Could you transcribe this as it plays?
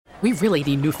We really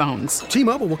need new phones.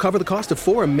 T-Mobile will cover the cost of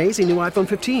 4 amazing new iPhone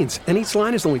 15s, and each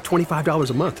line is only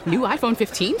 $25 a month. New iPhone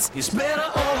 15s? It's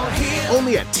better over here.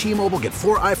 Only at T-Mobile, get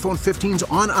 4 iPhone 15s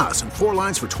on us and 4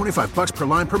 lines for $25 per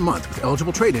line per month with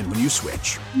eligible trade-in when you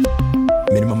switch.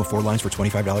 Minimum of 4 lines for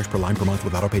 $25 per line per month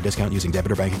with autopay discount using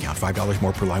debit or bank account. $5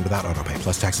 more per line without autopay,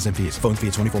 plus taxes and fees. Phone fee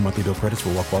at 24 monthly bill credits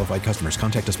for well-qualified customers.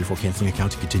 Contact us before canceling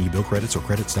account to continue bill credits or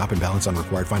credit stop and balance on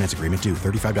required finance agreement due.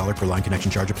 $35 per line connection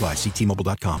charge applies. See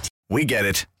T-Mobile.com. We get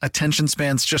it. Attention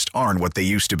spans just aren't what they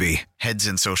used to be. Heads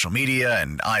in social media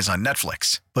and eyes on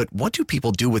Netflix. But what do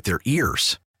people do with their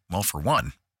ears? Well, for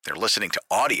one, they're listening to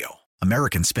audio.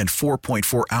 Americans spend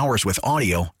 4.4 hours with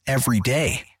audio every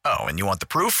day. Oh, and you want the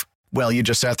proof? Well, you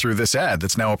just sat through this ad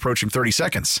that's now approaching 30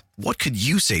 seconds. What could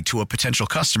you say to a potential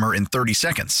customer in 30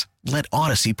 seconds? Let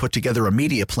Odyssey put together a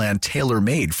media plan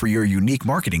tailor-made for your unique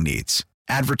marketing needs.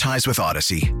 Advertise with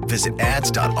Odyssey. Visit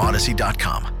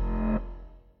ads.odyssey.com.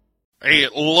 A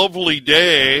lovely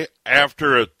day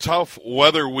after a tough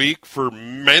weather week for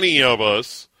many of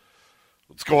us.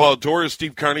 Let's go outdoors.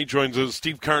 Steve Carney joins us,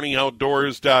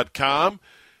 stevecarneyoutdoors.com.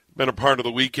 Been a part of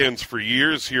the weekends for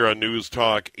years here on News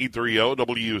Talk 830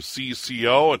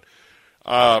 WCCO.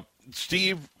 And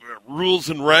Steve, rules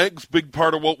and regs, big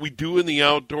part of what we do in the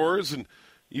outdoors, and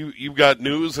you've got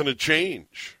news and a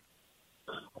change.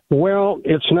 Well,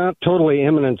 it's not totally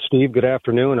imminent, Steve. Good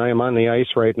afternoon. I am on the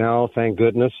ice right now, thank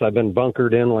goodness. I've been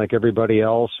bunkered in like everybody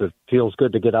else. It feels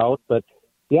good to get out. But,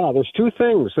 yeah, there's two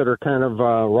things that are kind of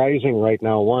rising right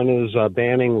now. One is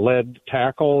banning lead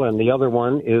tackle, and the other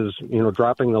one is,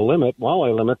 dropping the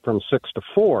walleye limit from 6 to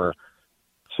 4.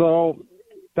 So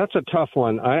that's a tough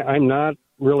one. I'm not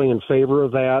really in favor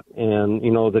of that. And,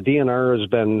 the DNR has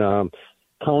been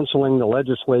counseling the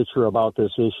legislature about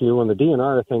this issue, and the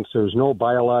DNR thinks there's no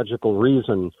biological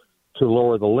reason to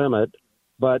lower the limit.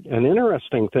 But an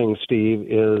interesting thing, Steve,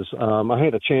 is I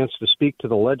had a chance to speak to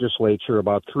the legislature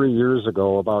about 3 years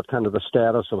ago about kind of the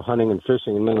status of hunting and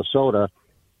fishing in Minnesota,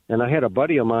 and I had a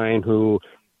buddy of mine who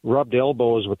rubbed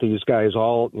elbows with these guys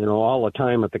all the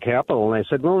time at the Capitol, and I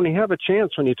said, well, when you have a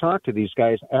chance, when you talk to these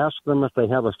guys, ask them if they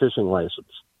have a fishing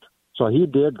license. So he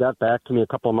did, got back to me a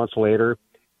couple of months later.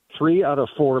 3 out of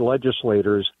 4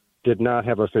 legislators did not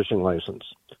have a fishing license.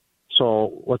 So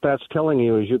what that's telling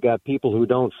you is you've got people who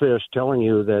don't fish telling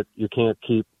you that you can't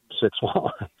keep 6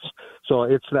 walleyes. So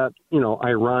it's that,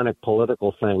 ironic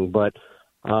political thing. But,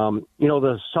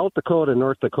 the South Dakota and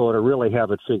North Dakota really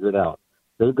have it figured out.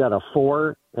 They've got a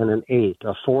 4 and an 8,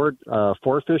 a 4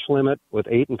 fish limit with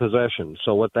 8 in possession.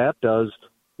 So what that does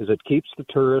is it keeps the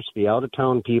tourists, the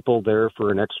out-of-town people there for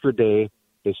an extra day.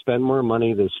 They spend more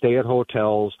money, they stay at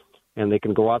hotels, and they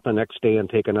can go out the next day and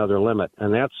take another limit.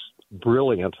 And that's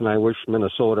brilliant, and I wish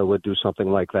Minnesota would do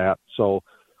something like that. So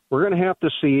we're going to have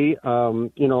to see,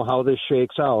 how this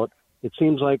shakes out. It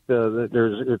seems like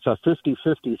it's a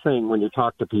 50-50 thing when you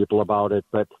talk to people about it,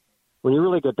 but when you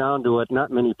really get down to it, not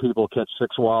many people catch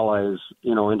 6 walleyes,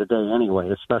 in a day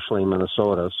anyway, especially in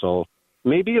Minnesota. So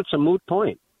maybe it's a moot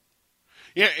point.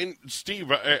 Yeah, and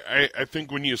Steve, I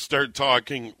think when you start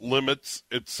talking limits,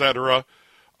 et cetera,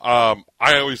 I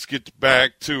always get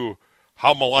back to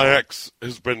how Mille Lacs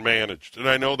has been managed. And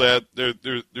I know that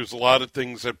there's a lot of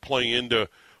things that play into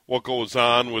what goes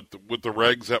on with the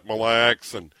regs at Mille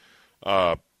Lacs and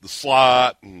the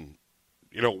slot and,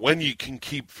 when you can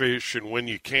keep fish and when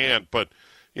you can't. But,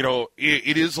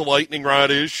 it is a lightning rod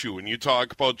issue. And you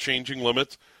talk about changing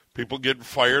limits, people get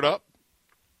fired up.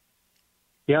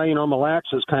 Yeah, Mille Lacs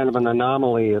is kind of an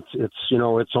anomaly. It's its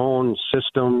own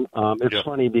system. It's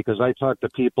funny because I talk to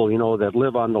people, that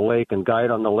live on the lake and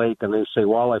guide on the lake, and they say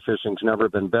walleye fishing's never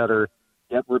been better.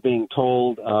 Yet we're being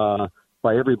told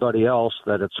by everybody else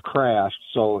that it's crashed.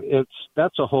 So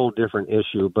that's a whole different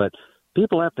issue. But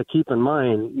people have to keep in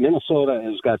mind, Minnesota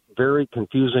has got very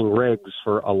confusing regs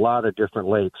for a lot of different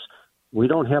lakes. We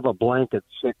don't have a blanket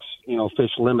 6,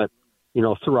 fish limit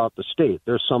throughout the state.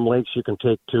 There's some lakes you can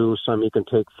take 2, some you can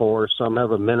take 4, some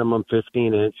have a minimum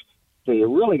 15-inch. So you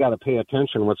really got to pay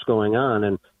attention what's going on.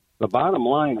 And the bottom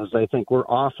line is I think we're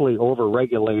awfully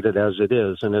over-regulated as it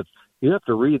is. And you have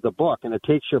to read the book, and it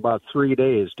takes you about 3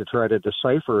 days to try to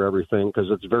decipher everything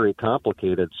because it's very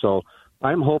complicated. So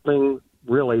I'm hoping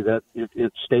really that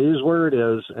it stays where it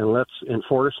is, and let's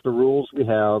enforce the rules we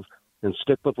have and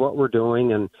stick with what we're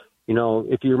doing. And,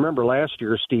 if you remember last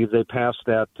year, Steve, they passed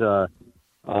that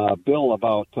bill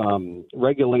about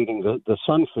regulating the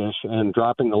sunfish and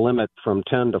dropping the limit from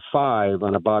 10 to 5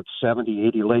 on about 70,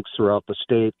 80 lakes throughout the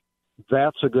state.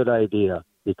 That's a good idea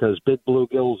because big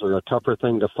bluegills are a tougher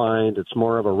thing to find. It's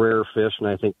more of a rare fish, and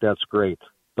I think that's great.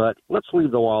 But let's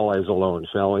leave the walleyes alone,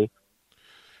 shall we?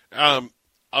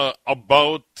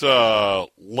 about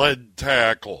lead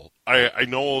tackle. I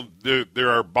know there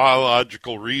are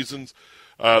biological reasons.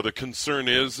 The concern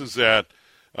is that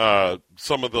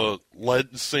some of the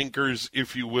lead sinkers,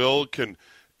 if you will, can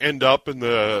end up in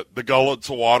the gullets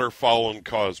of waterfowl and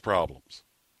cause problems.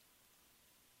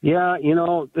 Yeah,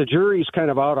 the jury's kind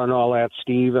of out on all that,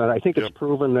 Steve. And I think it's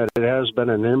proven that it has been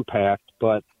an impact,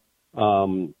 but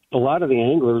a lot of the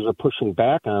anglers are pushing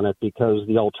back on it because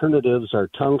the alternatives are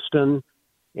tungsten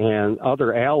and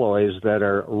other alloys that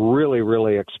are really,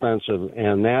 really expensive,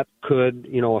 and that could,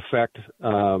 affect,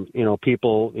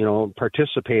 people,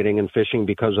 participating in fishing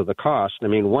because of the cost. I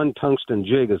mean, one tungsten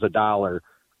jig is $1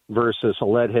 versus a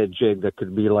lead head jig that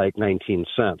could be like 19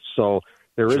 cents. So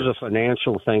there is a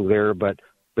financial thing there, but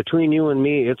between you and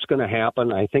me, it's going to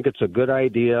happen. I think it's a good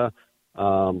idea.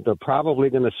 They're probably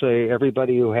going to say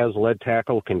everybody who has lead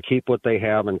tackle can keep what they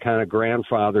have and kind of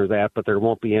grandfather that, but there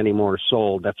won't be any more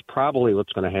sold. That's probably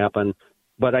what's going to happen.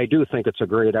 But I do think it's a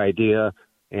great idea,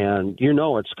 and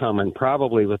it's coming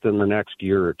probably within the next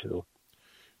year or two.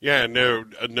 Yeah, and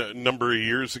a number of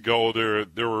years ago,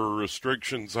 there were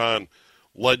restrictions on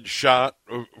lead shot,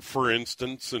 for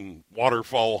instance, and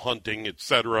waterfowl hunting,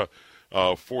 etc.,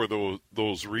 for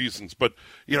those reasons. But,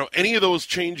 any of those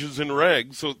changes in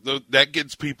regs, so that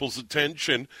gets people's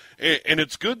attention. And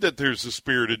it's good that there's a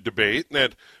spirited debate and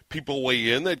that people weigh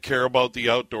in that care about the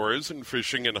outdoors and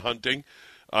fishing and hunting.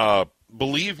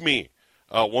 Believe me,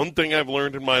 one thing I've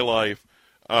learned in my life,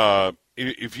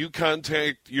 if you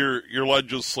contact your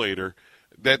legislator,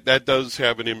 that does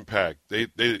have an impact.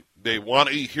 They want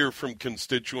to hear from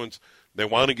constituents. They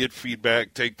want to get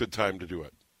feedback. Take the time to do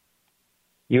it.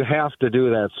 You have to do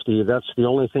that, Steve. That's the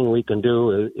only thing we can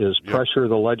do is pressure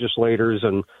the legislators,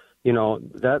 and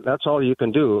that's all you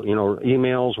can do.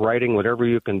 Emails, writing, whatever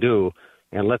you can do,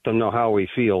 and let them know how we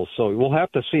feel. So we'll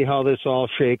have to see how this all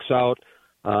shakes out.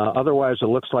 Otherwise, it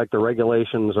looks like the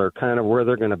regulations are kind of where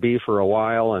they're going to be for a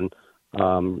while, and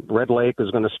Red Lake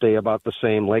is going to stay about the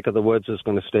same. Lake of the Woods is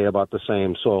going to stay about the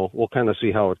same. So we'll kind of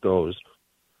see how it goes.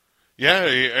 Yeah,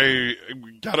 I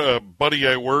got a buddy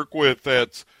I work with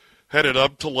that's headed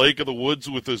up to Lake of the Woods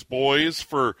with his boys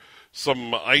for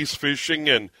some ice fishing,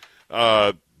 and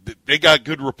they got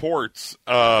good reports.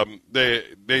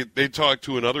 They talked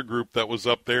to another group that was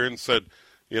up there and said,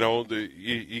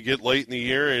 you get late in the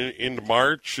year into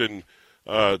March, and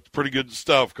it's pretty good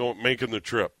stuff making the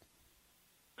trip.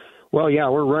 Well, yeah,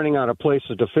 we're running out of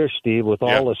places to fish, Steve, with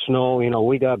all the snow.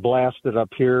 We got blasted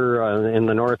up here in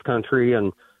the North Country,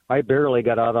 and I barely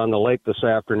got out on the lake this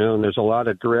afternoon. There's a lot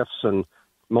of drifts, and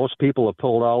most people have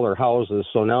pulled all their houses,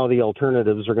 so now the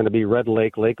alternatives are going to be Red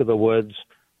Lake, Lake of the Woods,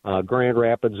 Grand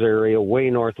Rapids area, way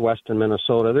northwest in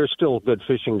Minnesota. There's still good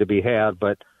fishing to be had,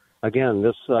 but again,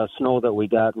 this snow that we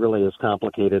got really has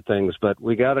complicated things. But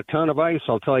we got a ton of ice,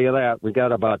 I'll tell you that. We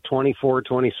got about 24,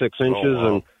 26 inches,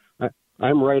 and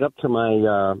I'm right up to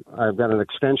I've got an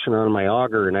extension on my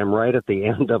auger, and I'm right at the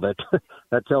end of it.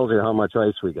 That tells you how much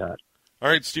ice we got. All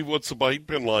right, Steve, what's the bite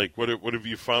been like? What have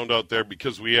you found out there?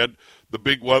 Because we had the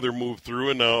big weather move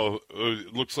through, and now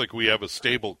it looks like we have a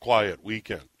stable, quiet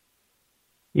weekend.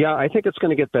 Yeah, I think it's going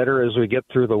to get better as we get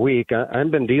through the week. I've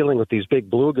been dealing with these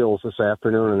big bluegills this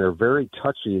afternoon, and they're very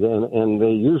touchy, and they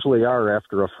usually are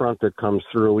after a front that comes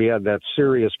through. We had that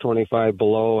serious 25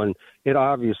 below, and it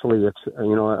obviously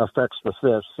affects the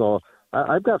fish. So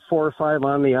I've got 4 or 5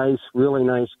 on the ice, really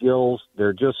nice gills.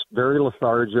 They're just very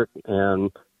lethargic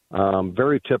and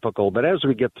very typical. But as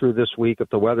we get through this week, if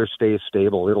the weather stays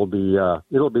stable, it'll be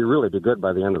really good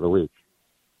by the end of the week.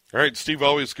 All right, Steve,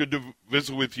 always good to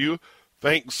visit with you.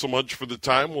 Thanks so much for the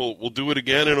time. We'll do it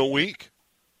again in a week.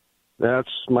 That's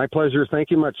my pleasure.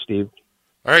 Thank you much, Steve.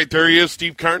 All right, there he is,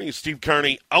 Steve Carney. Steve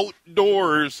Carney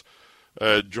Outdoors,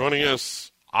 joining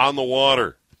us on the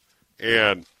water.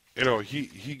 And,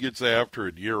 he gets after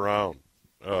it year-round.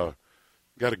 Got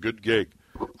a good gig.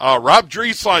 Rob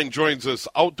Drieslein joins us,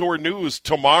 Outdoor News,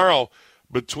 tomorrow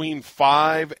between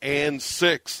 5 and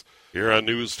 6. Here on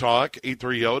News Talk,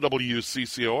 830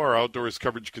 WCCO. Our outdoors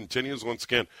coverage continues. Once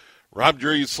again, Rob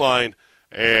Drieslein,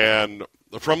 and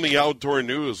from the Outdoor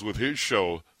News with his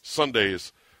show,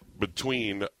 Sundays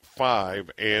between 5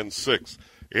 and 6.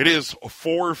 It is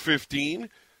 4:15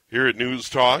 here at News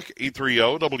Talk,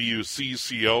 830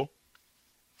 WCCO.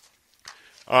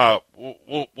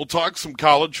 We'll talk some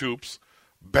college hoops.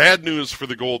 Bad news for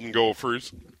the Golden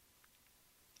Gophers.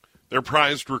 Their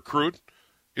prized recruit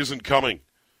isn't coming.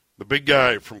 The big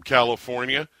guy from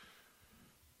California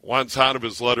wants out of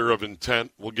his letter of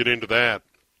intent. We'll get into that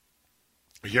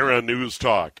here on News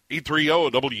Talk, 830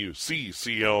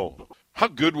 WCCO. How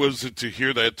good was it to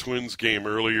hear that Twins game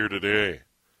earlier today?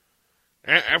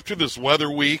 after this weather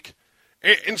week,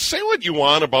 and say what you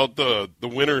want about the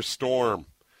winter storm,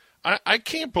 I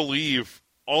can't believe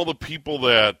all the people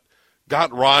that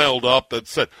got riled up that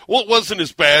said, well, it wasn't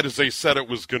as bad as they said it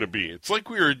was going to be. It's like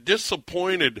we were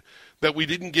disappointed that we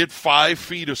didn't get 5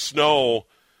 feet of snow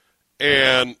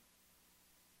and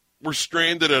we're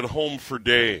stranded at home for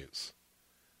days.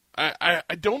 I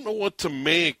don't know what to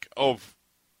make of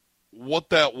what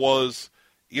that was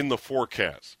in the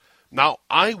forecast. Now,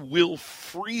 I will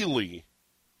freely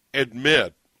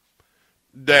admit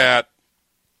that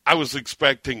I was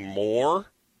expecting more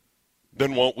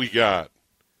than what we got.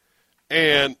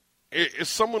 And as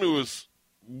someone who was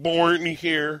born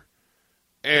here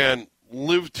and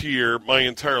lived here my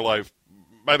entire life,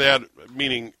 by that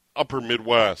meaning upper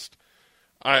Midwest,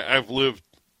 I've lived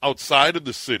outside of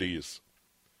the cities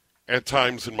at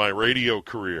times in my radio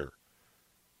career.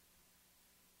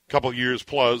 A couple years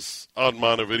plus on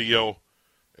Montevideo,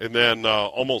 and then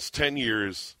almost 10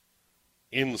 years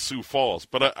in Sioux Falls.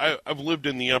 But I've lived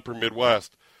in the upper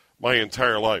Midwest my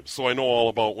entire life, so I know all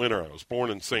about winter. I was born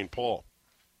in St. Paul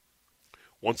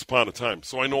once upon a time,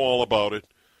 so I know all about it,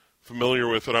 familiar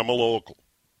with it. I'm a local.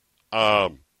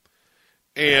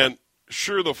 And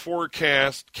sure, the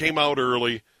forecast came out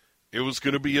early. It was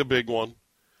going to be a big one.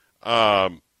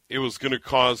 It was going to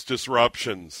cause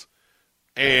disruptions.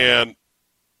 And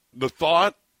the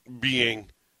thought being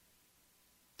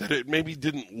that it maybe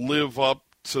didn't live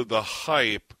up to the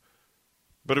hype,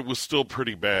 but it was still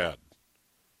pretty bad.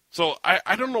 So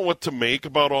I don't know what to make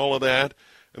about all of that.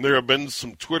 And there have been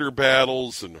some Twitter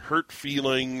battles and hurt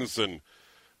feelings, and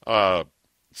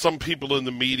some people in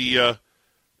the media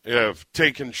have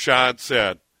taken shots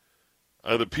at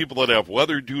the people that have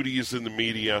weather duties in the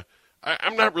media.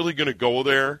 I'm not really going to go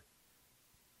there,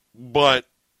 but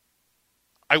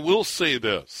I will say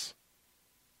this.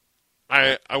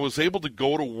 I was able to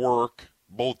go to work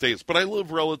both days, but I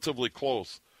live relatively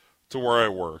close to where I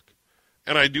work,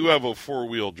 and I do have a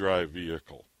four-wheel drive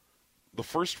vehicle. The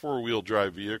first four-wheel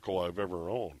drive vehicle I've ever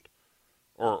owned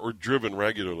or driven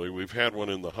regularly. We've had one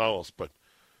in the house, but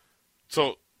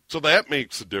so that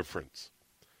makes a difference.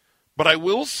 But I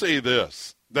will say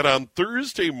this, that on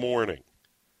Thursday morning,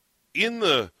 in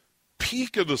the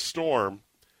peak of the storm,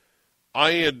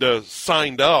 I had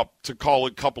signed up to call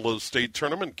a couple of state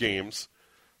tournament games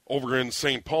over in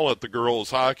St. Paul at the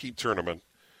girls' hockey tournament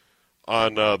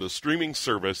on the streaming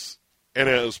service,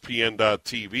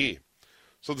 NSPN.TV.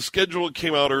 So the schedule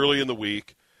came out early in the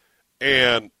week,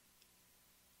 and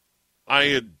I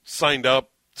had signed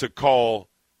up to call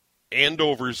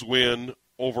Andover's win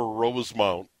over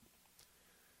Rosemount.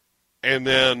 And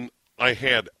then I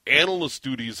had analyst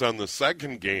duties on the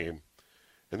second game,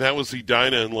 and that was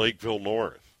Edina and Lakeville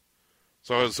North.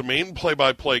 So I was the main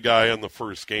play-by-play guy on the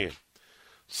first game.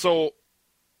 So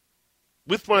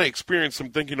with my experience, I'm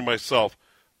thinking to myself,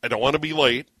 I don't want to be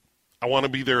late. I want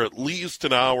to be there at least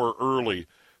an hour early,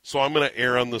 so I'm going to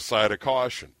err on the side of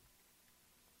caution.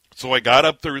 So I got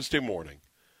up Thursday morning,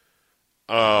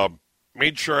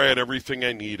 made sure I had everything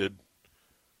I needed,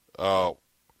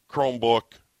 Chromebook,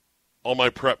 all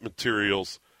my prep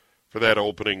materials for that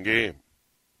opening game.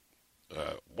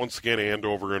 Once again,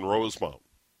 Andover and Rosemount.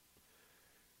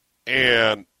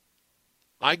 And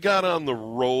I got on the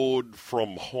road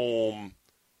from home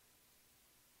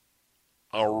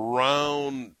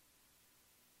around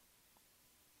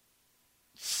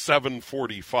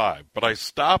 7:45, but I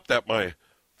stopped at my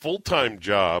full-time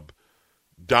job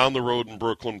down the road in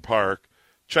Brooklyn Park,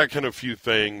 check in a few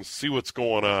things, see what's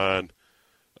going on,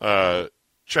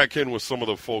 check in with some of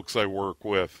the folks I work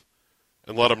with,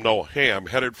 and let them know, hey, I'm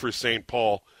headed for St.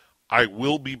 Paul. I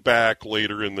will be back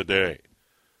later in the day.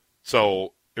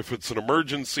 So if it's an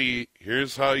emergency,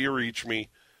 here's how you reach me.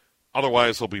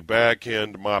 Otherwise, I'll be back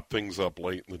in to mop things up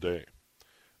late in the day.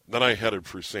 Then I headed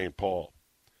for St. Paul.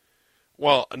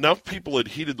 Well, enough people had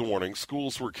heeded the warning.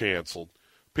 Schools were canceled.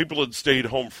 People had stayed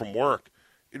home from work.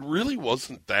 It really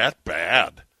wasn't that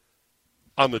bad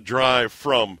on the drive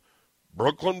from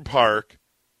Brooklyn Park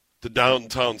to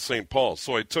downtown St. Paul.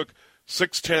 So I took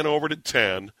 610 over to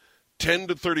 10, 10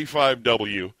 to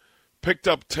 35W, picked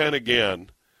up 10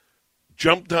 again,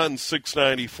 jumped on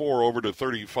 694 over to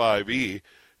 35E,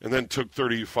 and then took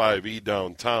 35E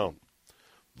downtown.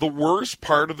 The worst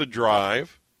part of the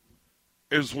drive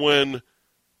is when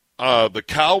the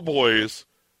Cowboys,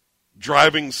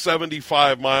 driving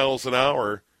 75 miles an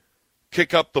hour,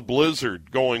 kick up the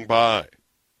blizzard going by.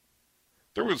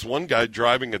 There was one guy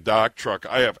driving a dock truck.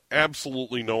 I have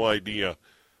absolutely no idea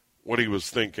what he was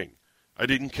thinking. I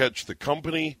didn't catch the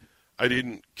company. I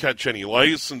didn't catch any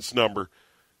license number.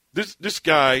 This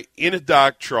guy in a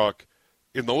dock truck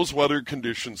in those weather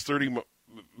conditions,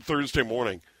 Thursday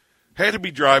morning, had to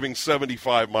be driving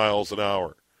 75 miles an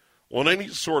hour. When any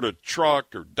sort of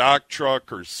truck or dock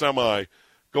truck or semi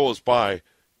goes by,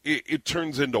 it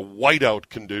turns into whiteout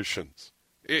conditions.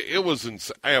 It was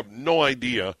insane. I have no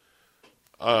idea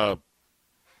what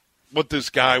this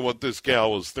gal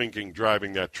was thinking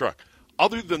driving that truck.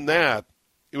 Other than that,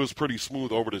 it was pretty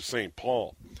smooth over to St.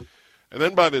 Paul. And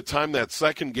then by the time that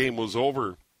second game was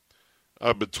over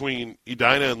between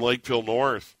Edina and Lakeville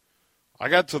North, I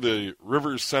got to the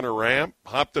Rivers Center ramp,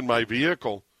 hopped in my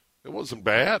vehicle. It wasn't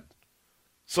bad.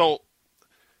 So,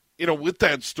 with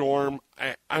that storm,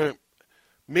 I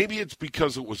maybe it's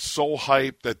because it was so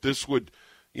hyped that this would,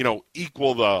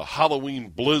 equal the Halloween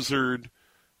blizzard.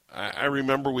 I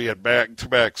remember we had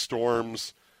back-to-back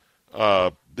storms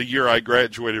the year I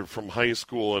graduated from high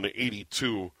school in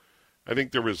 '82. I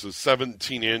think there was a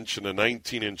 17-inch and a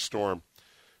 19-inch storm.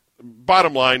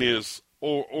 Bottom line is,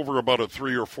 over about a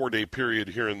 3 or 4 day period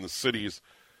here in the cities,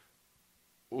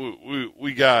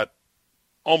 we got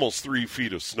almost 3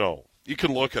 feet of snow. You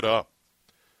can look it up.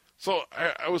 So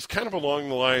I was kind of along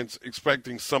the lines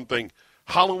expecting something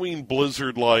Halloween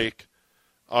blizzard-like,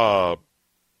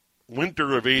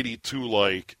 winter of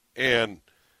 '82-like, and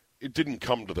it didn't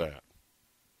come to that.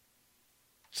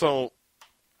 So,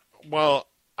 while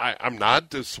I'm not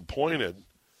disappointed,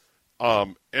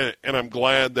 and I'm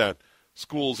glad that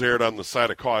schools erred on the side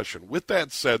of caution. With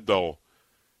that said, though,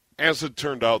 as it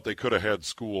turned out, they could have had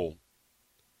school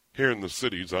here in the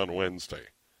cities on Wednesday.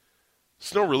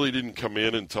 Snow really didn't come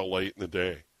in until late in the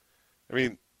day. I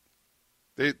mean,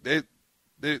 they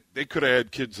could have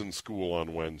had kids in school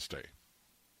on Wednesday.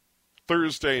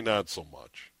 Thursday, not so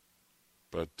much.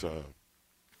 But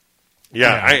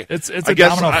it's a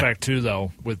domino effect too,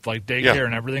 though, with like daycare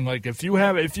and everything. Like if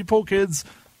you pull kids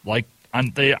like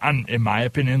in my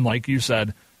opinion, like you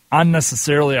said,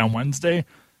 unnecessarily on Wednesday,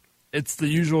 it's the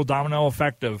usual domino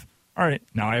effect of, all right,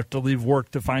 now I have to leave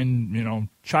work to find,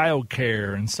 child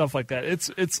care and stuff like that.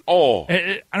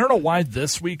 I don't know why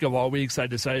this week of all weeks I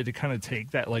decided to kind of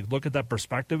take that, like, look at that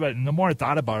perspective. And the more I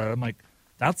thought about it, I'm like,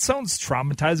 that sounds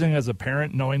traumatizing as a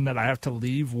parent, knowing that I have to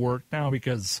leave work now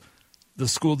because the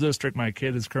school district my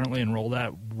kid is currently enrolled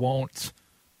at won't,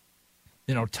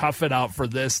 tough it out for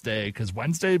this day, because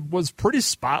Wednesday was pretty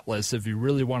spotless if you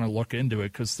really want to look into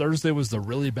it, because Thursday was the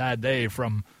really bad day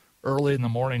from early in the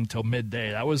morning till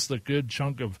midday. That was the good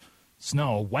chunk of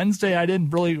snow. Wednesday, I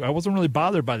wasn't really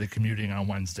bothered by the commuting on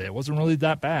Wednesday. It wasn't really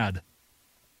that bad.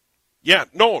 Yeah,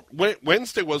 no,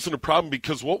 Wednesday wasn't a problem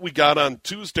because what we got on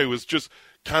Tuesday was just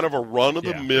kind of a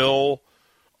run-of-the-mill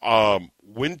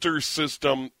winter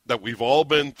system that we've all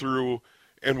been through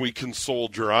and we can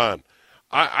soldier on.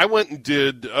 I went and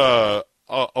did a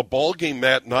ball game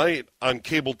that night on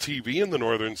cable TV in the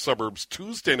northern suburbs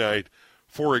Tuesday night,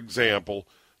 for example.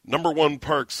 Number 1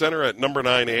 Park Center at number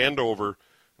 9 Andover,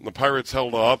 and the Pirates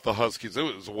held off the Huskies.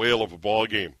 It was a whale of a ball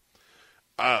game.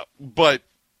 But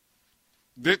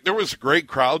there was a great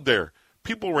crowd there.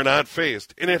 People were not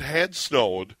phased, and it had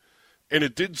snowed, and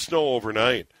it did snow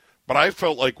overnight. But I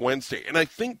felt like Wednesday, and I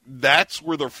think that's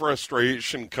where the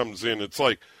frustration comes in. It's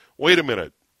like, wait a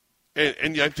minute.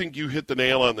 And I think you hit the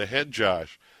nail on the head,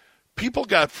 Josh. People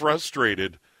got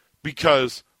frustrated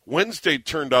because Wednesday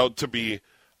turned out to be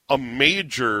a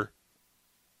major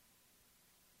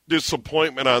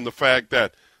disappointment on the fact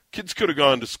that kids could have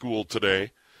gone to school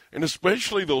today, and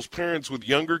especially those parents with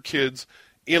younger kids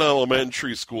in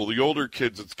elementary school. The older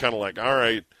kids, it's kind of like, all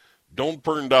right, don't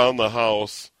burn down the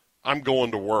house. I'm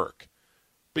going to work.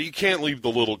 But you can't leave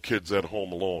the little kids at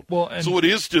home alone. So it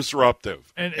is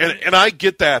disruptive. And I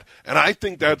get that. And I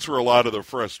think that's where a lot of the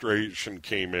frustration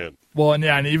came in. Well,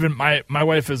 and even my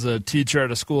wife is a teacher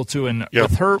at a school too. And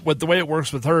with the way it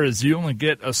works with her is you only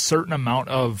get a certain amount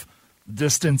of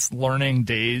distance learning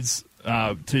days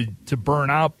to burn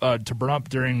up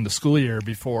during the school year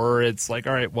before it's like,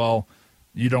 all right, well,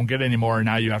 you don't get any more.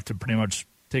 Now you have to pretty much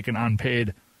take an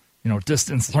unpaid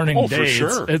distance learning day.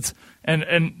 For sure.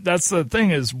 And that's the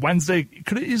thing is Wednesday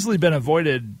could have easily been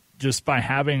avoided just by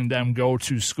having them go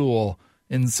to school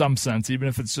in some sense, even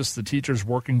if it's just the teachers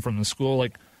working from the school.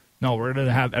 Like, no, we're going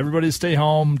to have everybody stay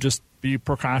home, just be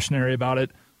precautionary about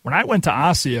it. When I went to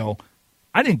Osseo,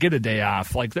 I didn't get a day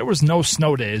off. Like, there was no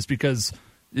snow days because,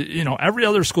 every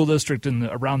other school district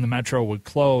around the metro would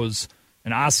close,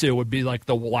 and Osseo would be like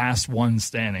the last one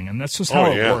standing. And that's just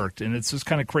how it worked. And it's just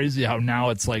kind of crazy how now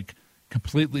it's like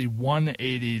completely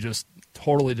 180, just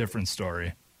totally different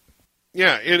story.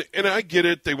 Yeah, and I get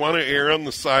it. They want to err on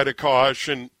the side of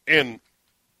caution, and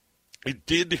it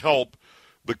did help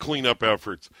the cleanup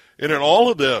efforts. And in all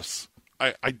of this,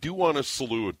 I do want to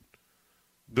salute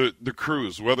the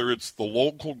crews, whether it's the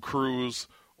local crews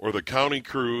or the county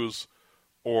crews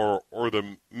or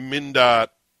the MnDOT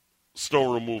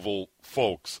snow removal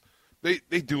folks, they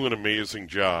do an amazing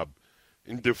job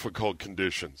in difficult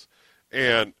conditions.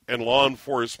 And law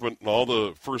enforcement and all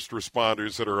the first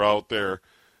responders that are out there,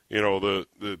 the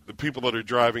people that are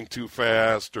driving too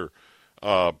fast or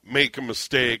make a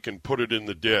mistake and put it in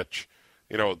the ditch,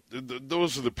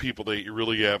 those are the people that you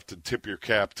really have to tip your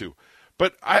cap to.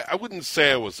 But I wouldn't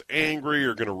say I was angry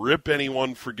or going to rip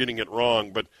anyone for getting it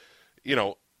wrong. But,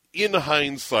 in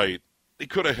hindsight, they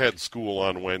could have had school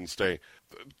on Wednesday.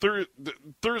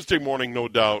 Thursday morning, no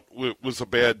doubt, was a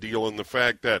bad deal. And the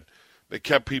fact that they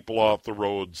kept people off the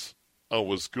roads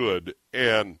was good.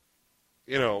 And,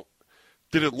 did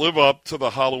it live up to the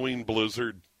Halloween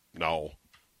blizzard? No.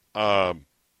 And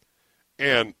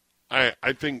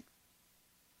I think,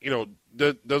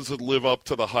 does it live up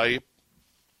to the hype?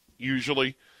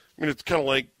 Usually. I mean, it's kind of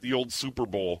like the old Super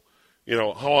Bowl.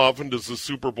 How often does the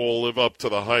Super Bowl live up to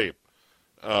the hype?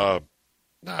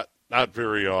 Not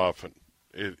very often.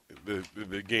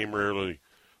 The game rarely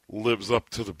lives up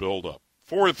to the build-up.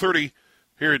 4:30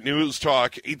 here at News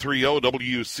Talk 830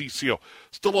 WCCO.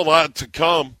 Still a lot to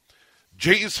come.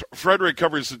 Jace Frederick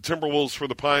covers the Timberwolves for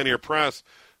the Pioneer Press.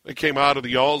 They came out of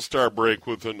the All-Star break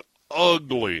with an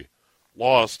ugly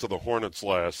loss to the Hornets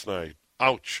last night.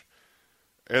 Ouch.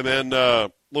 And then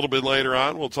a little bit later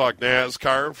on, we'll talk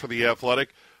NASCAR for the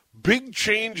Athletic. Big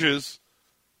changes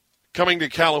coming to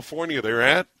California. They're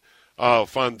at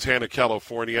Fontana,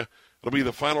 California. It'll be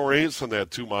the final race on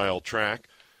that 2-mile track.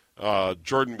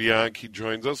 Jordan Bianchi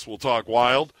joins us. We'll talk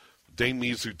Wild. Dane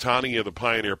Mizutani of the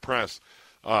Pioneer Press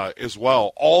as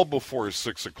well, all before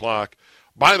 6 o'clock.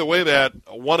 By the way, that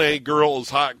 1A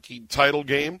girls hockey title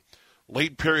game,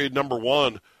 late period number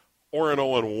 1,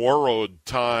 Orono and Warroad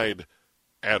tied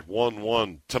at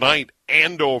 1-1. Tonight,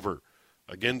 Andover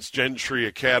against Gentry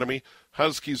Academy.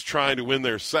 Huskies trying to win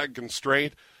their second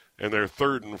straight and their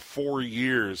third in 4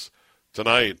 years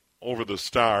tonight over the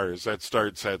Stars. That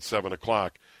starts at 7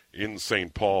 o'clock in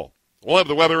St. Paul. We'll have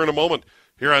the weather in a moment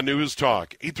here on News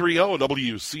Talk 830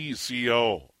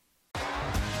 WCCO.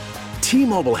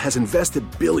 T-Mobile has invested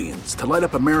billions to light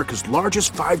up America's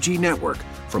largest 5G network,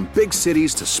 from big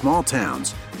cities to small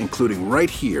towns, including right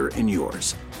here in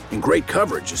yours. And great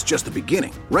coverage is just the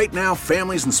beginning. Right now,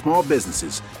 families and small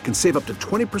businesses can save up to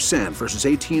 20% versus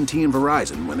AT&T and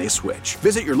Verizon when they switch.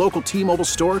 Visit your local T-Mobile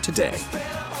store today.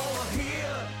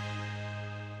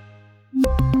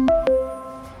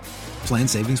 Plan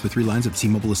savings with 3 lines of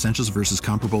T-Mobile Essentials versus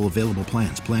comparable available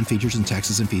plans. Plan features and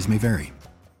taxes and fees may vary.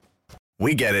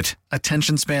 We get it.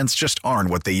 Attention spans just aren't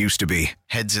what they used to be.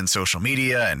 Heads in social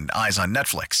media and eyes on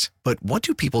Netflix. But what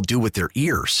do people do with their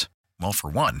ears? Well, for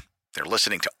one, they're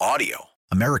listening to audio.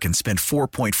 Americans spend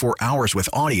 4.4 hours with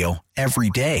audio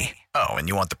every day. Oh, and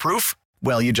you want the proof?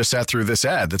 Well, you just sat through this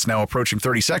ad that's now approaching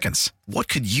 30 seconds. What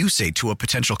could you say to a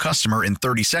potential customer in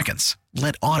 30 seconds?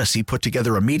 Let Odyssey put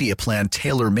together a media plan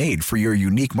tailor-made for your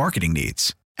unique marketing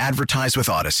needs. Advertise with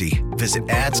Odyssey. Visit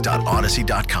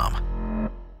ads.odyssey.com.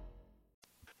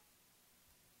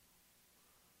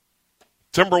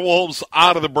 Timberwolves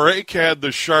out of the break had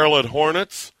the Charlotte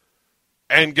Hornets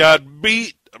and got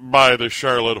beat by the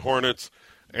Charlotte Hornets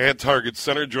at Target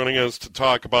Center. Joining us to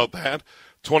talk about that,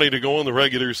 20 to go in the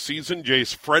regular season,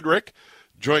 Jace Frederick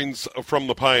joins from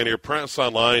the Pioneer Press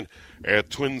online at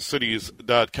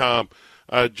twincities.com.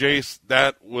 Jace,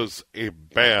 that was a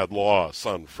bad loss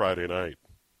on Friday night.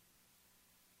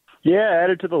 Yeah,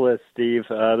 added to the list, Steve.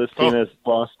 This team has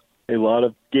lost a lot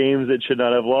of games it should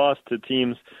not have lost to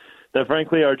teams that,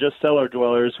 frankly, are just cellar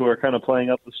dwellers who are kind of playing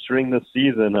up the string this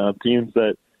season. Teams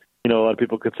that, a lot of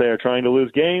people could say are trying to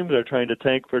lose games, are trying to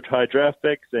tank for high draft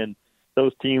picks, and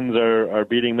those teams are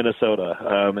beating Minnesota.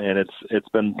 And it's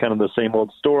been kind of the same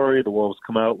old story. The Wolves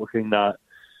come out looking not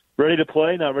ready to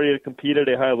play, not ready to compete at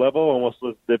a high level, almost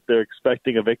as if they're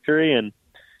expecting a victory. And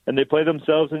they play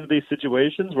themselves into these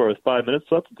situations where with 5 minutes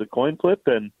left, it's a coin flip,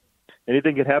 and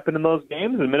anything can happen in those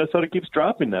games, and Minnesota keeps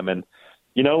dropping them. And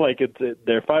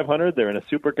they're 500. They're in a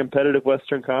super competitive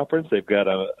Western Conference. They've got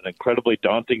an incredibly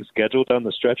daunting schedule down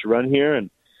the stretch run here, and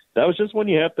that was just when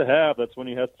you have to have. That's when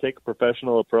you have to take a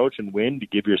professional approach and win to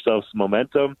give yourself some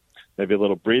momentum, maybe a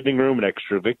little breathing room, an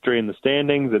extra victory in the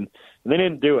standings, and they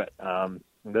didn't do it.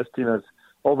 This team has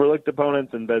overlooked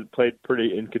opponents and played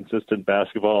pretty inconsistent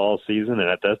basketball all season, and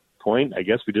at that point, I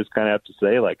guess we just kind of have to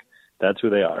say, that's who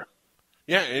they are.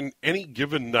 Yeah, and any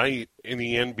given night in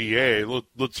the NBA,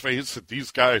 let's face it,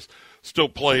 these guys still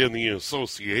play in the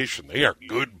association. They are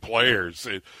good players.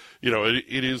 It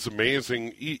is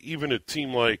amazing. Even a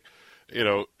team like,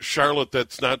 Charlotte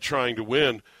that's not trying to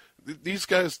win, these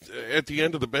guys at the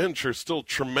end of the bench are still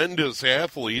tremendous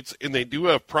athletes, and they do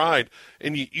have pride.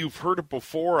 And you've heard it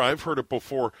before. I've heard it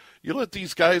before. You let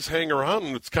these guys hang around,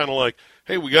 and it's kind of like,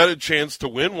 hey, we got a chance to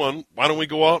win one. Why don't we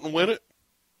go out and win it?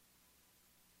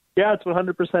 Yeah, it's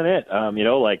 100% it. You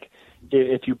know, like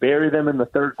if you bury them in the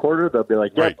third quarter, they'll be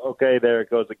like, yep, right. Okay, there it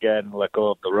goes again, let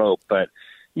go of the rope. But,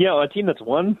 you know, a team that's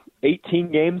won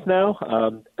 18 games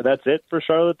now, that's it for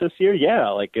Charlotte this year.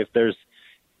 Yeah, like if there's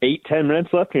 8-10 minutes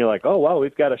left and you're like, oh, wow,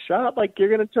 we've got a shot, like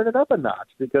you're going to turn it up a notch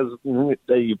because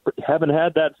you haven't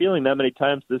had that feeling that many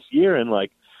times this year. And,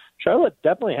 like, Charlotte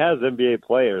definitely has NBA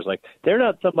players. Like, they're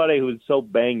not somebody who's so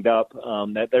banged up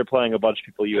that they're playing a bunch of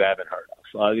people you haven't heard of.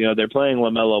 You know, they're playing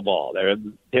LaMelo Ball. They're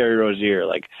Terry Rozier,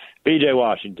 like B.J.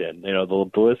 Washington. You know,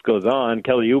 the list goes on.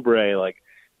 Kelly Oubre, like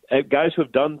guys who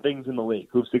have done things in the league,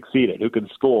 who've succeeded, who can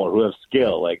score, who have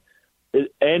skill. Like,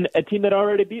 and a team that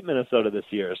already beat Minnesota this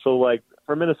year. So, like,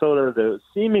 for Minnesota to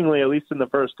seemingly, at least in the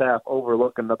first half,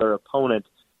 overlook another opponent,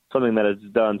 something that it's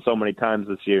done so many times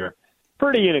this year,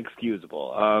 pretty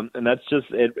inexcusable. And that's just,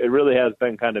 it really has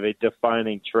been kind of a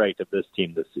defining trait of this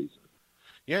team this season.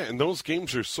 Yeah, and those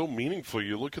games are so meaningful.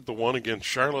 You look at the one against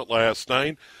Charlotte last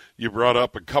night. You brought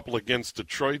up a couple against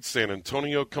Detroit. San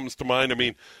Antonio comes to mind. I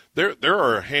mean, there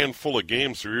are a handful of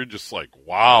games where you're just like,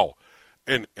 wow.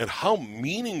 And how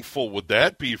meaningful would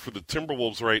that be for the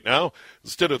Timberwolves right now?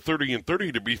 Instead of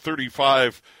 30-30 to be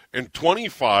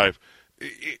 35-25,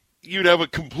 you'd have a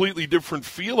completely different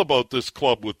feel about this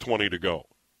club with 20 to go.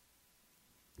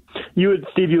 You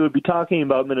would be talking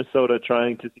about Minnesota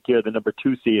trying to secure the number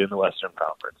 2 seed in the Western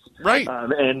Conference. Right.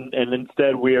 And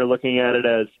instead we are looking at it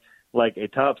as like a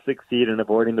top 6 seed and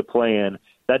avoiding the play-in.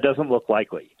 That doesn't look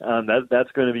likely.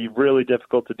 That's going to be really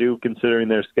difficult to do considering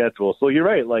their schedule. So you're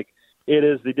right. Like, it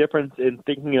is the difference in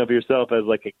thinking of yourself as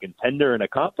like a contender in a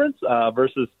conference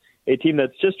versus a team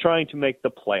that's just trying to make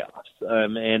the playoffs.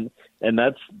 And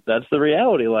that's the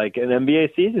reality. Like an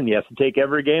NBA season, you have to take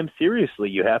every game seriously.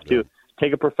 You have to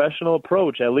take a professional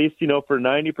approach, at least, you know, for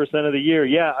 90% of the year.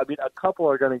 Yeah, I mean, a couple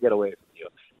are going to get away from you.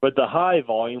 But the high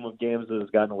volume of games that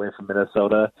has gotten away from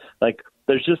Minnesota, like,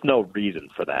 there's just no reason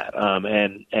for that.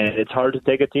 And it's hard to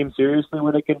take a team seriously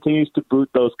when it continues to boot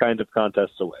those kinds of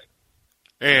contests away.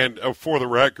 And for the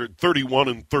record,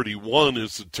 31-31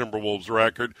 is the Timberwolves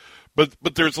record.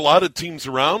 But there's a lot of teams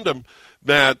around them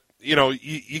that, you know,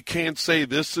 you can't say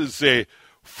this is a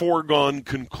foregone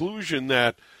conclusion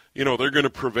that, you know, they're going to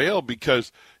prevail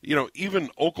because, you know, even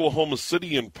Oklahoma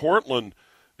City and Portland,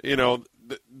 you know,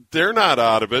 they're not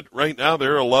out of it. Right now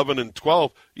they're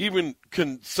 11-12. Even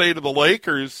can say to the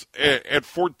Lakers at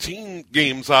 14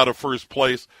 games out of first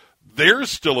place, they're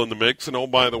still in the mix. And, oh,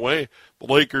 by the way,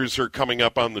 the Lakers are coming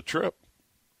up on the trip.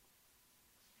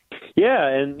 Yeah,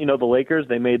 and, you know, the Lakers,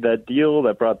 they made that deal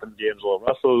that brought them D'Angelo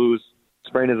Russell, who's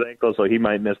sprained his ankle, so he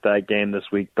might miss that game this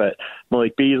week. But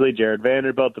Malik Beasley, Jared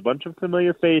Vanderbilt, a bunch of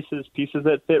familiar faces, pieces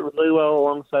that fit really well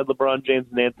alongside LeBron James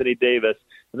and Anthony Davis.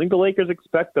 I think the Lakers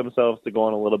expect themselves to go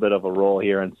on a little bit of a roll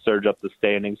here and surge up the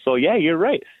standings. So, yeah, you're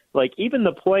right. Like, even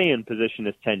the play-in position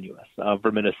is tenuous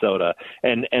for Minnesota.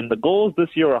 And the goals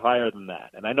this year are higher than that.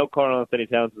 And I know Karl-Anthony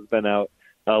Towns has been out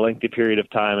a lengthy period of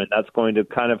time, and that's going to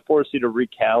kind of force you to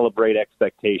recalibrate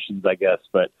expectations, I guess.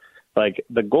 But, like,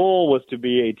 the goal was to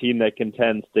be a team that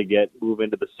contends to move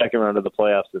into the second round of the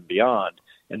playoffs and beyond.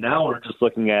 And now we're just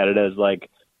looking at it as, like,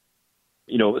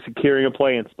 you know, securing a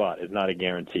play-in spot is not a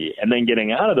guarantee. And then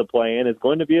getting out of the play-in is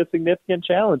going to be a significant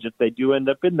challenge if they do end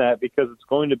up in that, because it's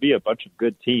going to be a bunch of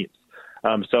good teams.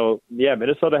 So, yeah,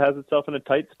 Minnesota has itself in a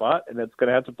tight spot, and it's going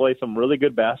to have to play some really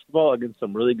good basketball against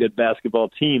some really good basketball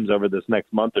teams over this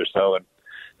next month or so. And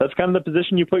that's kind of the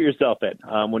position you put yourself in.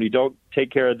 When you don't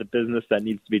take care of the business that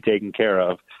needs to be taken care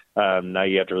of, now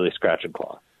you have to really scratch and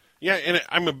claw. Yeah, and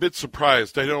I'm a bit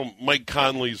surprised. I know Mike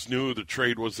Conley's knew the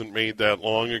trade wasn't made that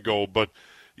long ago, but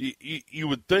you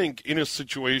would think in a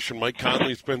situation, Mike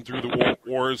Conley's been through the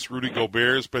wars, Rudy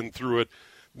Gobert's been through it,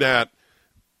 that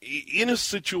in a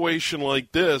situation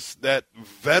like this, that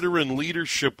veteran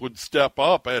leadership would step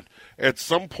up at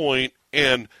some point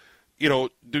and, you know,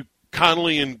 do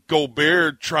Conley and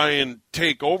Gobert try and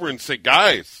take over and say,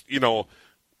 guys, you know,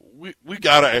 we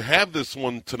got to have this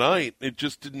one tonight. It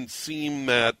just didn't seem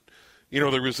that, you know,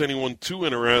 there was anyone too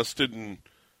interested in,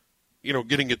 you know,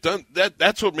 getting it done.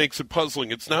 That's what makes it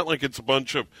puzzling. It's not like it's a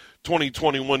bunch of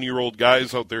 21-year-old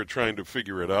guys out there trying to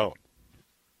figure it out.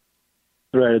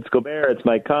 Right, it's Gobert, it's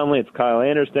Mike Conley, it's Kyle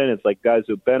Anderson. It's like guys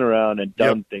who've been around and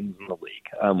done things in the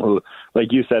league, who,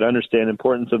 like you said, understand the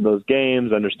importance of those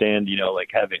games, understand, you know, like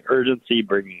having urgency,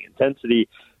 bringing intensity.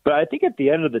 But I think at the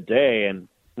end of the day, and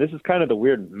this is kind of the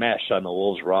weird mesh on the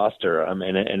Wolves roster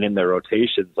and in their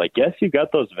rotations. Like, yes, you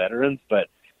got those veterans, but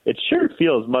it sure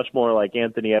feels much more like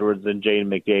Anthony Edwards and Jaden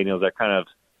McDaniels are kind of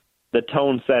the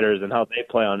tone setters, and how they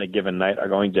play on a given night are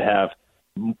going to have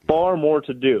far more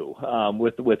to do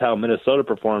with how Minnesota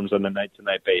performs on a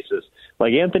night-to-night basis.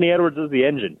 Like, Anthony Edwards is the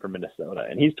engine for Minnesota,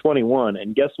 and he's 21,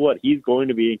 and guess what? He's going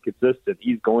to be inconsistent.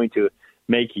 He's going to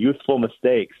make youthful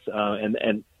mistakes,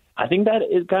 and I think that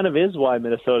is why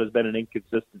Minnesota has been an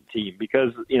inconsistent team,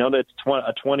 because, you know, that's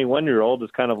a 21-year-old is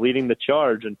kind of leading the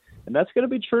charge, and that's going to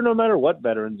be true no matter what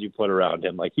veterans you put around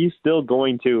him. Like, he's still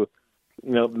going to,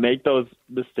 you know, make those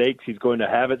mistakes. He's going to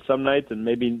have it some nights and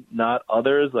maybe not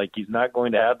others. Like, he's not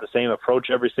going to have the same approach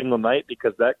every single night,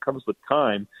 because that comes with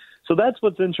time. So that's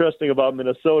what's interesting about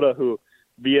Minnesota, who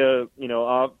via, you know,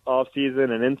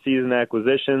 off-season and in-season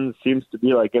acquisitions seems to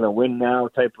be like in a win-now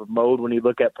type of mode when you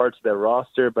look at parts of their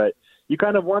roster. But you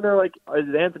kind of wonder, like,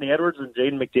 is Anthony Edwards and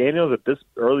Jaden McDaniels at this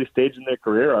early stage in their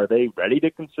career, are they ready to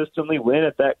consistently win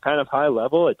at that kind of high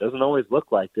level? It doesn't always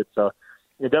look like it. So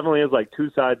it definitely is like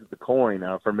two sides of the coin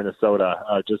for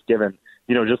Minnesota, just given,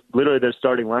 you know, just literally their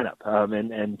starting lineup.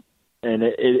 And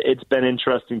it's been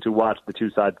interesting to watch the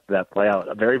two sides of that play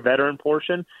out. A very veteran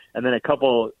portion, and then a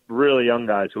couple really young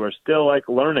guys who are still, like,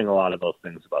 learning a lot of those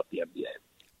things about the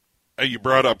NBA. You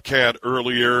brought up Cat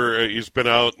earlier. He's been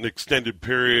out an extended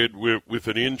period with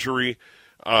an injury.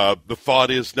 The thought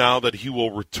is now that he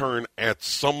will return at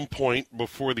some point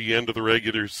before the end of the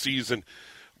regular season.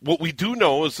 What we do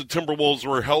know is the Timberwolves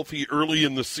were healthy early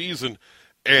in the season,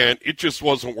 and it just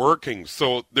wasn't working.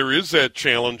 So there is that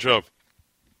challenge of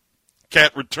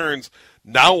Cat returns.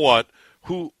 Now what?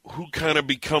 Who kind of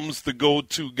becomes the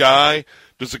go-to guy?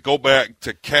 Does it go back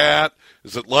to Cat?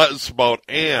 Is it less about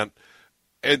Ant?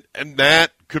 And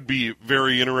that could be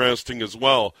very interesting as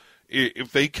well,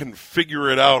 if they can figure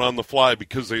it out on the fly,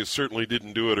 because they certainly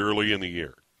didn't do it early in the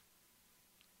year.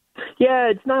 Yeah,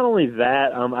 it's not only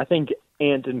that. I think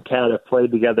Ant and Cat have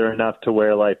played together enough to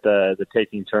where, like, the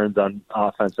taking turns on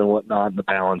offense and whatnot, and the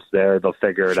balance there, they'll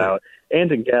figure it out.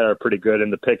 Ant and Cat are pretty good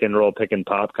in the pick and roll, pick and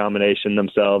pop combination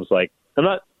themselves. Like, I'm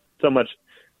not so much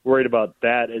worried about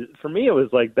that. For me, it was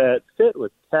like that fit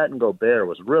with Cat and Gobert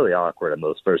was really awkward in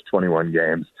those first 21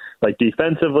 games. Like,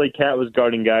 defensively, Cat was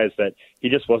guarding guys that he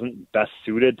just wasn't best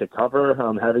suited to cover,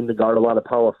 having to guard a lot of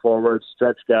power forwards,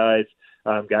 stretch guys,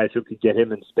 guys who could get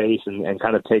him in space and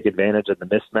kind of take advantage of the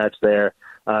mismatch there.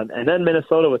 And then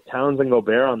Minnesota with Towns and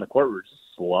Gobert on the court were just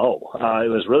slow. It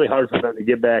was really hard for them to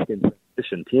get back in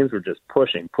position. Teams were just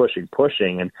pushing,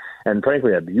 and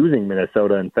frankly abusing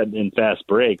Minnesota in fast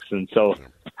breaks. And so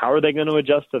how are they going to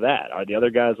adjust to that? Are the other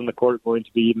guys on the court going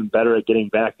to be even better at getting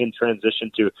back in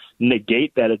transition to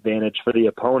negate that advantage for the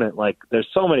opponent? Like, there's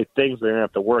so many things they're going to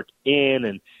have to work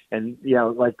in, and you know,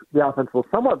 like, the offense will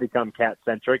somewhat become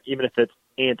Cat-centric, even if it's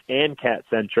Ant and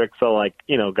Cat-centric. So, like,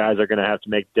 you know, guys are going to have to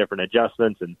make different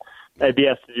adjustments, and maybe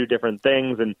has to do different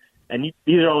things, and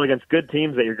these are all against good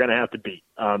teams that you're going to have to beat.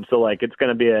 So, like, it's going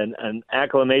to be an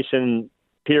acclimation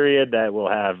period that will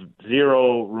have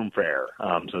zero room for error.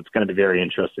 So it's going to be very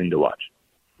interesting to watch.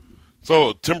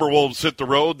 So Timberwolves hit the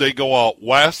road. They go out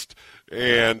west,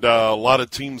 and a lot of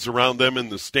teams around them in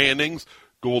the standings.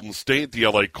 Golden State, the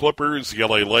L.A. Clippers, the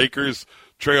L.A. Lakers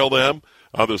trail them.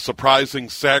 The surprising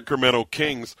Sacramento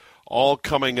Kings all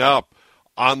coming up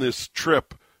on this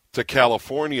trip to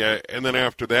California. And then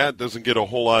after that, doesn't get a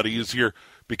whole lot easier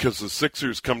because the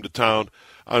Sixers come to town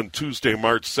on Tuesday,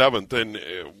 March 7th. And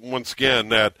once again,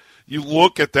 that you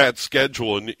look at that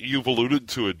schedule, and you've alluded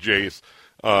to it, Jace,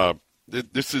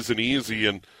 this isn't easy.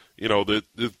 And, you know,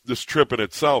 this trip in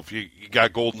itself, you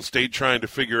got Golden State trying to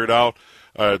figure it out.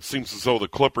 It seems as though the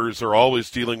Clippers are always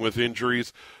dealing with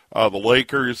injuries. The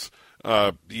Lakers,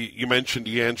 you mentioned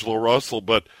D'Angelo Russell,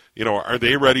 but, you know, are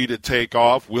they ready to take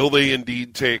off? Will they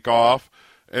indeed take off?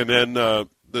 And then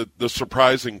the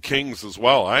surprising Kings as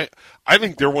well. I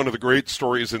think they're one of the great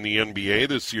stories in the NBA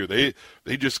this year.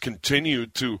 They just continue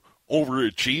to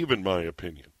overachieve, in my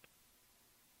opinion.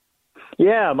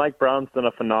 Yeah, Mike Brown's done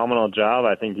a phenomenal job.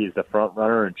 I think he's the front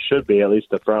runner, and should be at least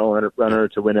the front runner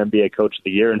to win NBA Coach of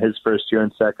the Year in his first year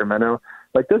in Sacramento.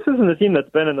 Like, this isn't a team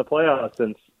that's been in the playoffs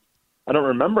since, I don't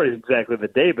remember exactly the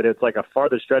date, but it's like a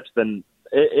farther stretch than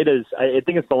it is. I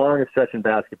think it's the longest stretch in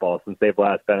basketball since they've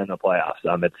last been in the playoffs.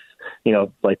 It's, you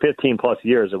know, like 15 plus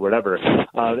years or whatever.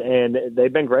 And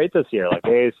they've been great this year. Like,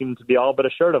 they seem to be all but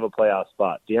assured of a playoff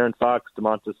spot. De'Aaron Fox,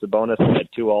 Domantas Sabonis, had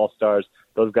 2 All-Stars.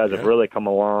 Those guys have really come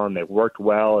along. They've worked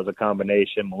well as a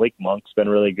combination. Malik Monk's been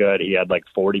really good. He had like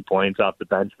 40 points off the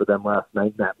bench for them last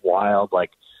night. Isn't that wild?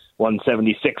 Like,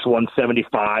 176,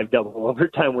 175 double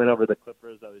overtime win over the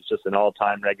Clippers. That was just an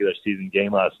all-time regular season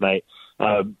game last night.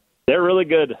 They're really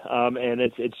good, and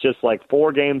it's just like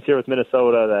 4 games here with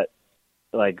Minnesota that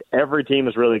like every team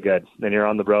is really good. Then you're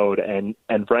on the road, and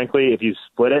frankly, if you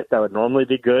split it, that would normally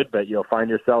be good, but you'll find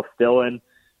yourself still in,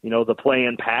 the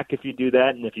play-in pack if you do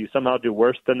that, and if you somehow do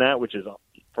worse than that, which is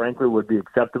frankly would be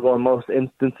acceptable in most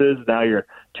instances, now you're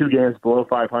 2 games below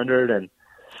 500, and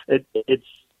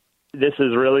this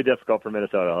is really difficult for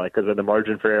Minnesota, because the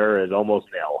margin for error is almost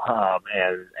nil,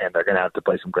 and they're going to have to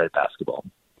play some great basketball.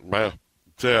 Wow.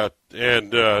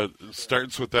 And it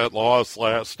starts with that loss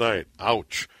last night.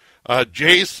 Ouch.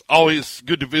 Jace, always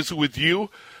good to visit with you,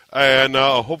 and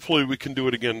hopefully we can do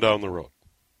it again down the road.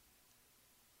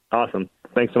 Awesome.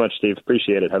 Thanks so much, Steve.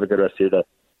 Appreciate it. Have a good rest of your day.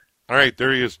 All right,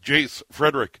 there he is, Jace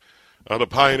Frederick, the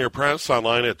Pioneer Press,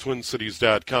 online at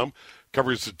twincities.com,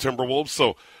 covers the Timberwolves.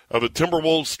 So the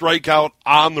Timberwolves strike out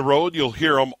on the road. You'll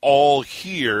hear them all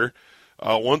here.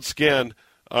 Once again,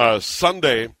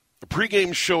 Sunday, the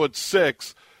pregame show at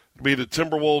 6 will be the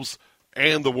Timberwolves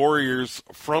and the Warriors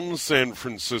from San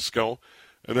Francisco.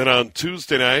 And then on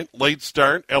Tuesday night, late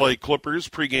start, LA Clippers,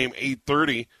 pregame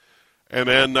 8:30. And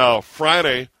then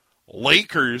Friday,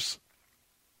 Lakers,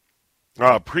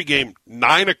 pregame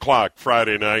 9 o'clock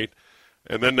Friday night.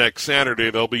 And then next Saturday,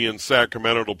 they'll be in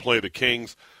Sacramento to play the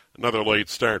Kings. Another late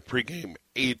start, pregame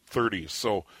 8:30.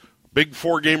 So big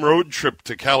 4-game road trip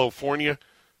to California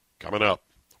coming up.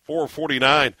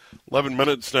 4:49, 11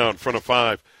 minutes now in front of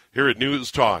 5 here at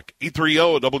News Talk,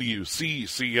 830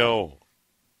 WCCO.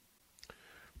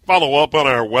 Follow up on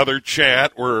our weather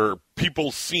chat where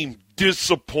people seem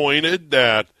disappointed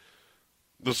that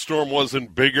the storm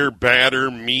wasn't bigger, badder,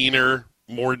 meaner,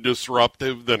 more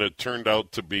disruptive than it turned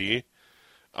out to be.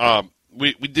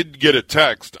 We did get a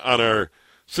text on our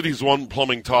Cities One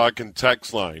Plumbing Talk and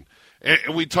text line,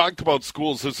 and we talked about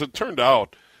schools. As it turned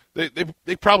out,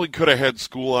 they probably could have had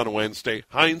school on Wednesday.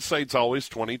 Hindsight's always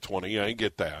 20/20. I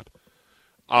get that.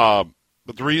 But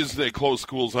the reason they closed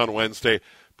schools on Wednesday,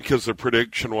 because the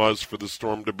prediction was for the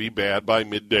storm to be bad by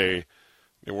midday.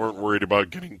 They weren't worried about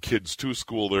getting kids to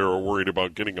school. They were worried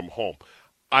about getting them home.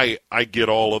 I get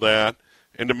all of that.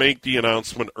 And to make the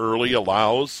announcement early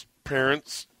allows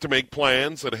parents to make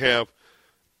plans that have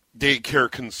daycare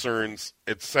concerns,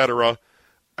 etc.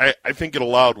 I think it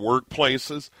allowed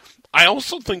workplaces. I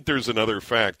also think there's another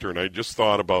factor, and I just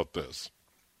thought about this,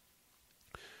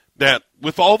 that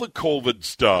with all the COVID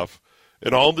stuff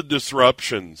and all the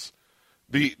disruptions,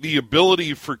 the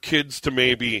ability for kids to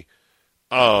maybe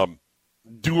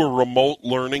do a remote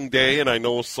learning day, and I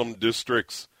know some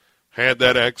districts had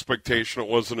that expectation. It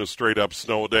wasn't a straight-up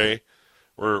snow day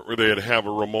where they'd have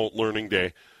a remote learning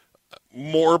day.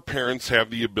 More parents have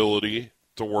the ability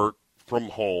to work from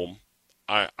home.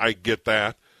 I get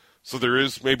that. So there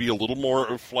is maybe a little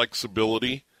more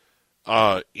flexibility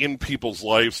in people's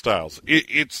lifestyles.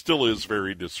 It still is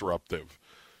very disruptive,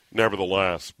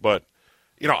 nevertheless. But,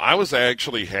 I was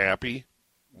actually happy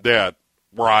that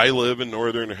where I live in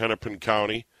northern Hennepin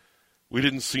County, we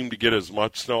didn't seem to get as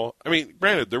much snow. I mean,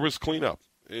 granted, there was cleanup.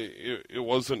 It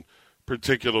wasn't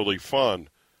particularly fun,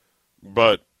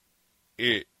 but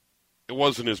it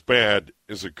wasn't as bad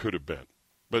as it could have been.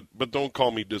 But don't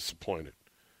call me disappointed.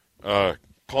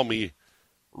 Call me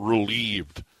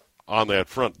relieved on that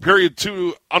front. Period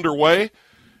 2 underway.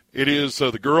 It is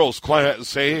the girls'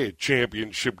 Class A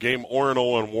championship game.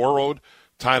 Orono and Warroad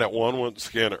tied at 1. Once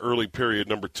again, early period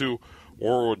number 2.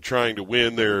 Warroad trying to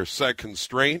win their second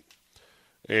straight.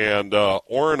 And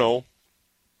Orono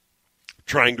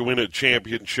trying to win a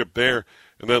championship there.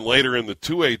 And then later in the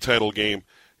 2A title game,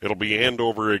 it'll be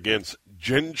Andover against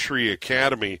Gentry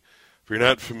Academy. If you're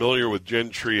not familiar with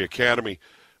Gentry Academy,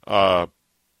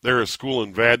 they're a school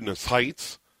in Vadnais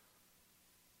Heights.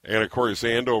 And, of course,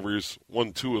 Andover's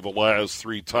won 2 of the last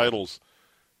 3 titles,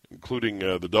 including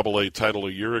the AA title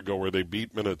a year ago where they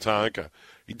beat Minnetonka.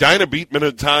 Edina beat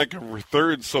Minnetonka for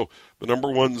 3rd, so the number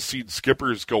 1 seed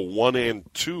Skippers go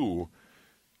 1-2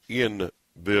 in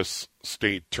this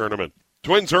state tournament.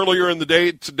 Twins earlier in the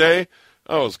day today.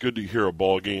 Oh, it's good to hear a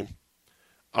ball game.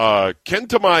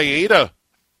 Kenta Maeda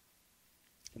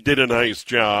did a nice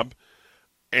job,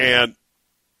 and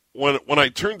when I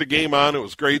turned the game on, it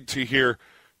was great to hear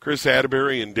Chris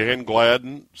Atterbury and Dan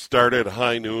Gladden start at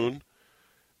high noon.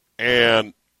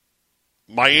 And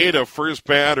Maeda, first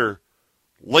batter,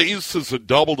 laces a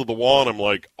double to the wall, and I'm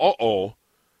like, uh-oh.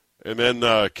 And then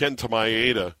Kenta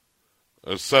Maeda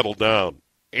settled down.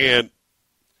 And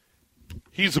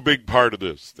he's a big part of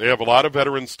this. They have a lot of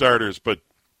veteran starters, but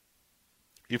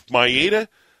if Maeda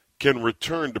can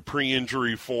return to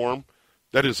pre-injury form,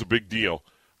 that is a big deal.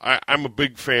 I'm a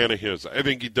big fan of his. I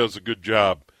think he does a good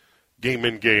job game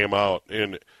in, game out,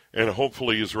 and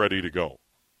hopefully he's ready to go.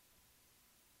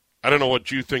 I don't know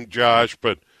what you think, Josh,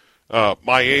 but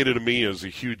Maeda to me is a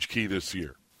huge key this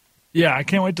year. Yeah, I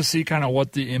can't wait to see kind of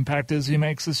what the impact is he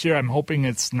makes this year. I'm hoping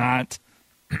it's not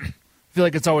 – I feel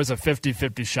like it's always a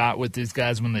 50-50 shot with these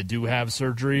guys when they do have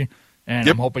surgery, and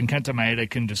I'm hoping Kenta Maeda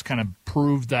can just kind of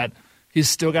prove that he's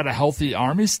still got a healthy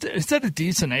arm. He's at a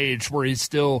decent age where he's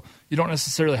still – you don't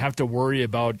necessarily have to worry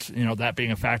about, that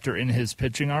being a factor in his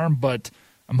pitching arm, but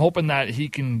I'm hoping that he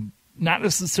can not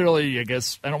necessarily, I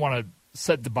guess – I don't want to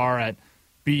set the bar at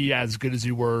be as good as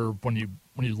you were when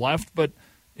you left, but –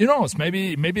 who knows?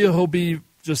 Maybe he'll be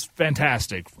just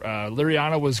fantastic.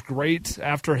 Liriano was great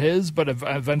after his, but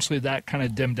eventually that kind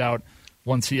of dimmed out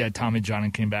once he had Tommy John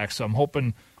and came back. So I'm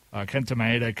hoping Kenta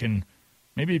Maeda can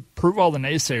maybe prove all the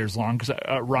naysayers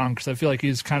wrong because I feel like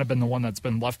he's kind of been the one that's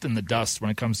been left in the dust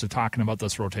when it comes to talking about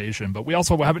this rotation. But we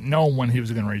also haven't known when he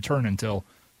was going to return until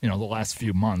the last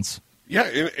few months. Yeah,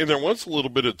 and there was a little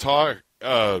bit of talk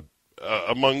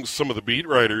among some of the beat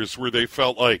writers where they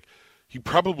felt like he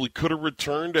probably could have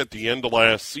returned at the end of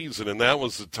last season, and that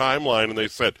was the timeline. And they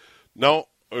said, no,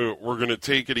 we're going to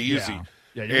take it easy.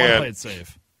 Yeah, you want to play it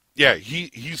safe. Yeah,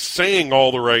 he's saying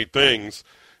all the right things.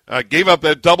 Gave up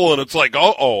that double, and it's like,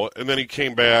 uh-oh. And then he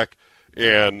came back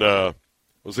and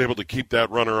was able to keep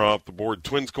that runner off the board.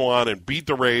 Twins go on and beat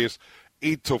the Rays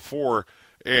 8-4.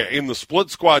 In the split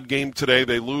squad game today,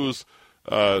 they lose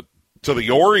to the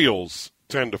Orioles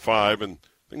 10-5, and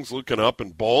things looking up in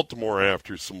Baltimore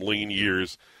after some lean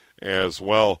years as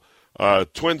well.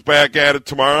 Twins back at it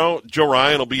tomorrow. Joe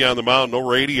Ryan will be on the mound, no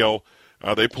radio.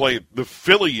 They play the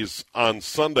Phillies on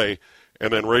Sunday,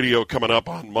 and then radio coming up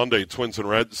on Monday, Twins and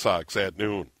Red Sox at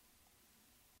noon.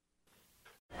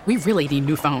 We really need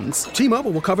new phones. T-Mobile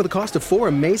will cover the cost of 4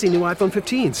 amazing new iPhone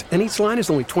 15s, and each line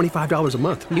is only $25 a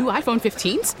month. New iPhone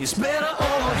 15s? It's better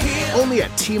over here. Only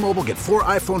at T-Mobile, get 4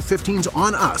 iPhone 15s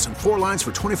on us and 4 lines for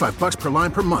 $25 per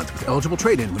line per month with eligible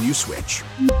trade-in when you switch.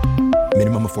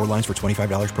 Minimum of 4 lines for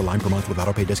 $25 per line per month with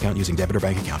autopay discount using debit or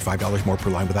bank account. $5 more per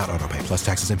line without autopay, plus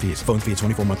taxes and fees. Phone fee at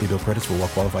 24 monthly bill credits for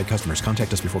well-qualified customers.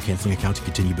 Contact us before canceling account to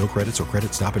continue bill credits or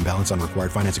credit stop and balance on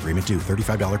required finance agreement due.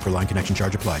 $35 per line connection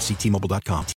charge applies. See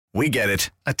T-Mobile.com. We get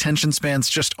it. Attention spans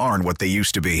just aren't what they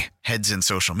used to be. Heads in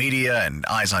social media and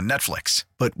eyes on Netflix.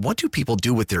 But what do people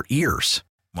do with their ears?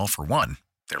 Well, for one,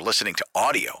 they're listening to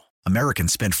audio.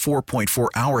 Americans spend 4.4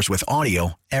 hours with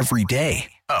audio every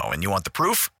day. Oh, and you want the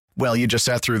proof? Well, you just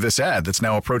sat through this ad that's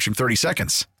now approaching 30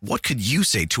 seconds. What could you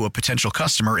say to a potential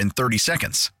customer in 30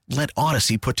 seconds? Let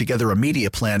Odyssey put together a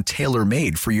media plan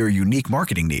tailor-made for your unique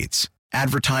marketing needs.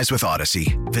 Advertise with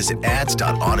Odyssey. Visit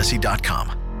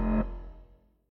ads.odyssey.com.